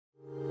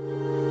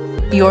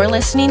You're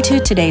listening to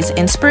today's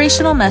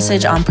inspirational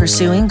message on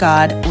pursuing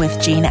God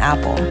with Gene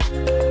Apple.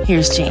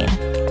 Here's Gene.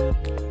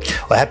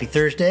 Well, happy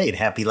Thursday and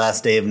happy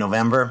last day of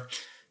November.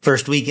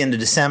 First weekend of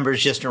December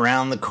is just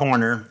around the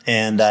corner,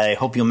 and I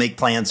hope you'll make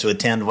plans to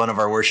attend one of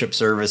our worship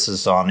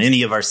services on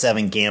any of our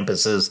 7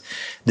 campuses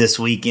this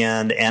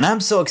weekend. And I'm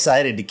so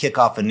excited to kick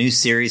off a new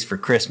series for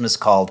Christmas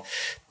called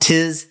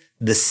 'Tis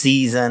the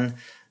Season.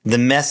 The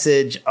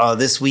message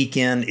this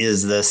weekend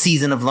is the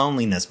season of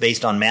loneliness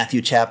based on Matthew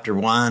chapter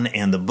 1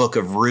 and the book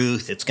of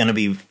Ruth. It's going to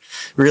be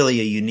really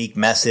a unique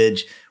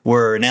message.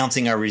 We're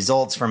announcing our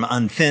results from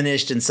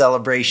Unfinished in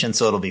celebration,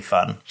 so it'll be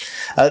fun.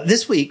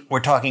 This week,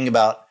 we're talking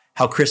about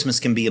how Christmas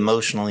can be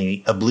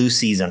emotionally a blue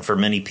season for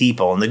many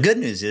people. And the good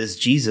news is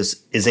Jesus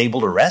is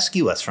able to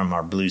rescue us from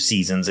our blue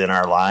seasons in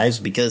our lives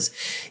because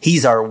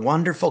he's our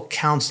wonderful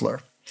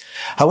counselor.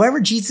 However,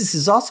 Jesus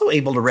is also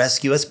able to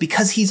rescue us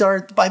because he's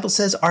the Bible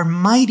says, our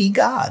mighty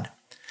God.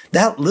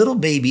 That little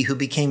baby who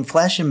became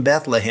flesh in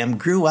Bethlehem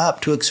grew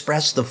up to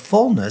express the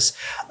fullness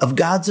of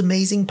God's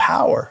amazing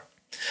power.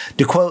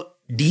 To quote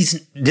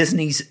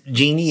Disney's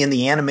genie in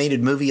the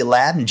animated movie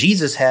Aladdin,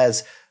 Jesus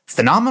has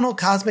phenomenal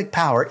cosmic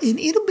power in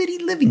ittle bitty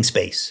living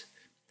space.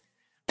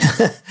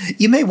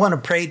 You may want to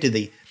pray to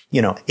the,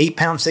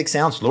 8-pound,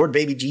 6-ounce Lord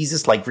baby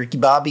Jesus like Ricky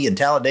Bobby and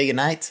Talladega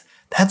Nights.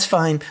 That's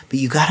fine, but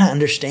you got to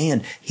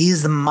understand, he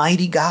is the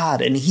mighty God,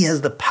 and he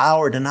has the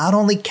power to not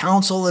only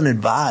counsel and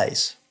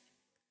advise.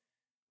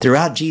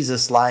 Throughout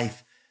Jesus'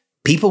 life,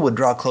 people would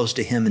draw close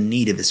to him in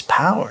need of his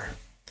power.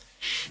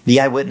 The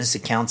eyewitness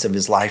accounts of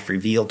his life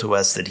reveal to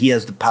us that he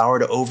has the power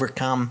to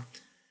overcome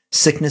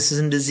sicknesses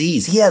and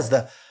disease. He has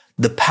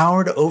the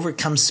power to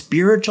overcome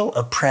spiritual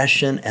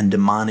oppression and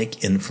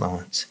demonic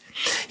influence.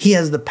 He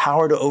has the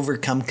power to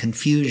overcome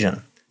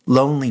confusion,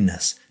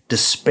 loneliness,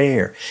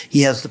 despair.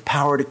 He has the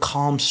power to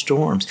calm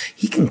storms.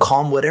 He can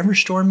calm whatever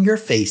storm you're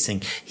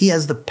facing. He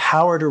has the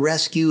power to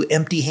rescue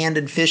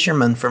empty-handed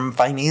fishermen from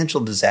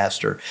financial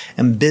disaster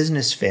and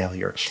business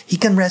failure. He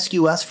can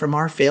rescue us from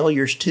our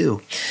failures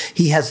too.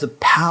 He has the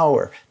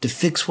power to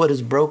fix what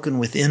is broken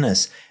within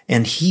us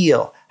and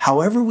heal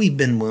however we've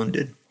been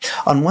wounded.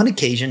 On one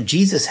occasion,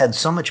 Jesus had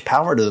so much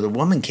power that a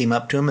woman came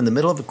up to him in the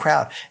middle of a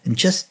crowd and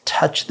just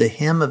touched the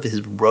hem of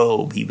his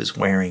robe he was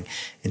wearing,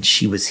 and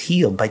she was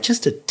healed by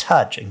just a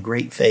touch and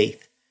great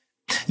faith.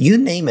 You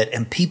name it,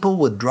 and people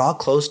would draw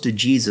close to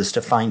Jesus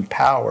to find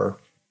power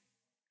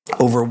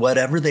over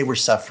whatever they were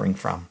suffering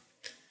from.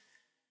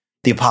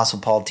 The Apostle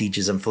Paul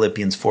teaches in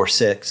Philippians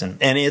 4:6,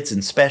 and it's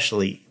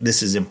especially,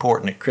 this is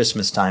important at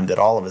Christmas time that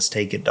all of us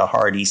take it to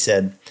heart. He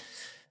said,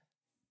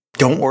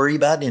 "Don't worry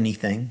about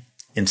anything.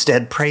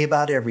 Instead, pray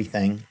about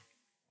everything.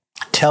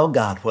 Tell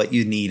God what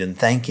you need and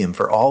thank him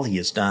for all he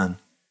has done."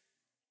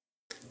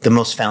 The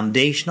most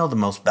foundational, the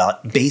most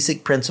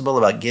basic principle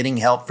about getting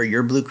help for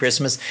your blue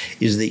Christmas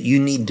is that you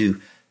need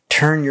to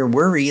turn your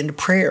worry into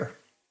prayer.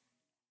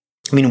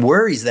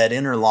 Worry is that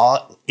inner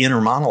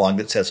monologue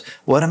that says,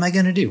 what am I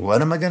going to do?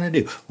 What am I going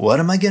to do? What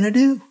am I going to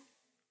do?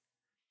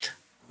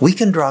 We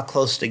can draw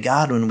close to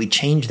God when we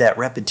change that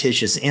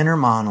repetitious inner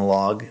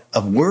monologue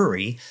of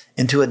worry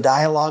into a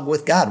dialogue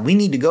with God. We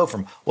need to go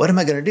from, what am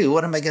I going to do?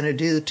 What am I going to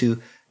do?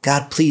 To,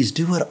 God, please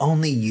do what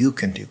only you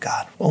can do,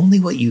 God. Only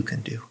what you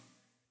can do.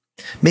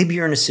 Maybe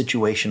you're in a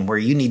situation where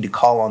you need to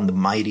call on the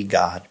mighty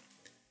God.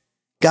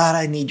 God,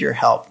 I need your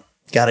help.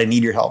 God, I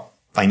need your help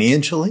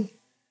financially.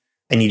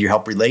 I need your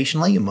help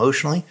relationally,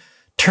 emotionally.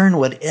 Turn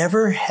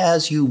whatever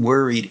has you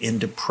worried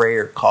into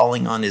prayer,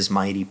 calling on his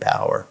mighty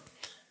power.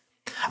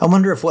 I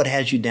wonder if what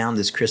has you down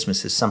this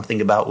Christmas is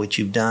something about which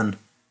you've done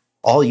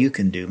all you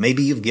can do.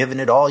 Maybe you've given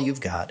it all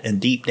you've got, and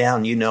deep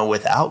down you know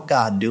without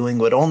God doing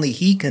what only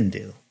he can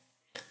do,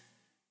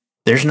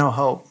 there's no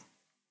hope.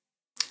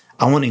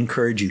 I want to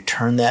encourage you,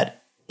 turn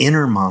that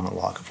inner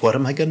monologue of what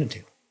am I going to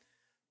do?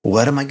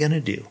 What am I going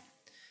to do?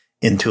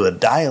 Into a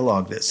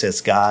dialogue that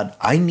says, God,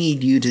 I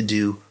need you to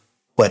do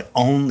what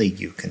only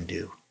you can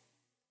do.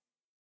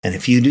 And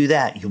if you do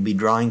that, you'll be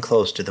drawing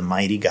close to the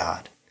mighty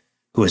God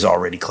who is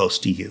already close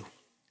to you.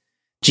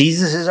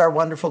 Jesus is our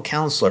wonderful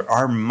counselor,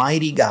 our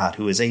mighty God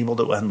who is able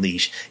to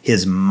unleash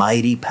his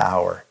mighty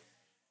power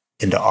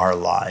into our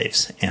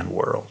lives and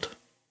world.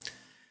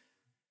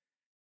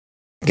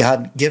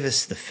 God, give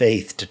us the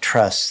faith to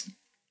trust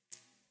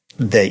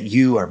that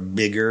you are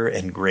bigger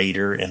and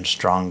greater and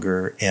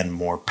stronger and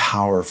more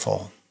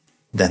powerful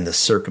than the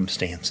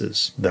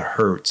circumstances, the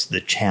hurts, the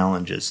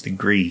challenges, the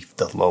grief,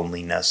 the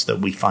loneliness that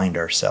we find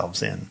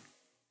ourselves in.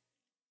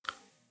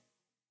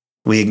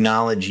 We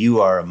acknowledge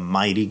you are a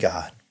mighty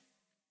God.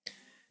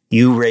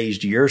 You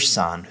raised your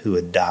son who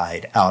had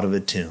died out of a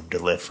tomb to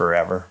live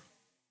forever.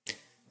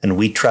 And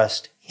we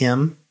trust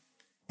him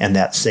and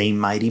that same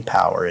mighty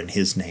power in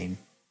his name.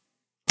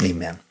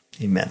 Amen.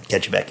 Amen.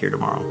 Catch you back here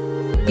tomorrow.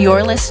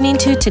 You're listening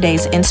to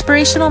today's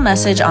inspirational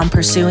message on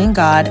pursuing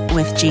God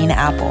with Gene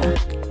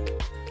Apple.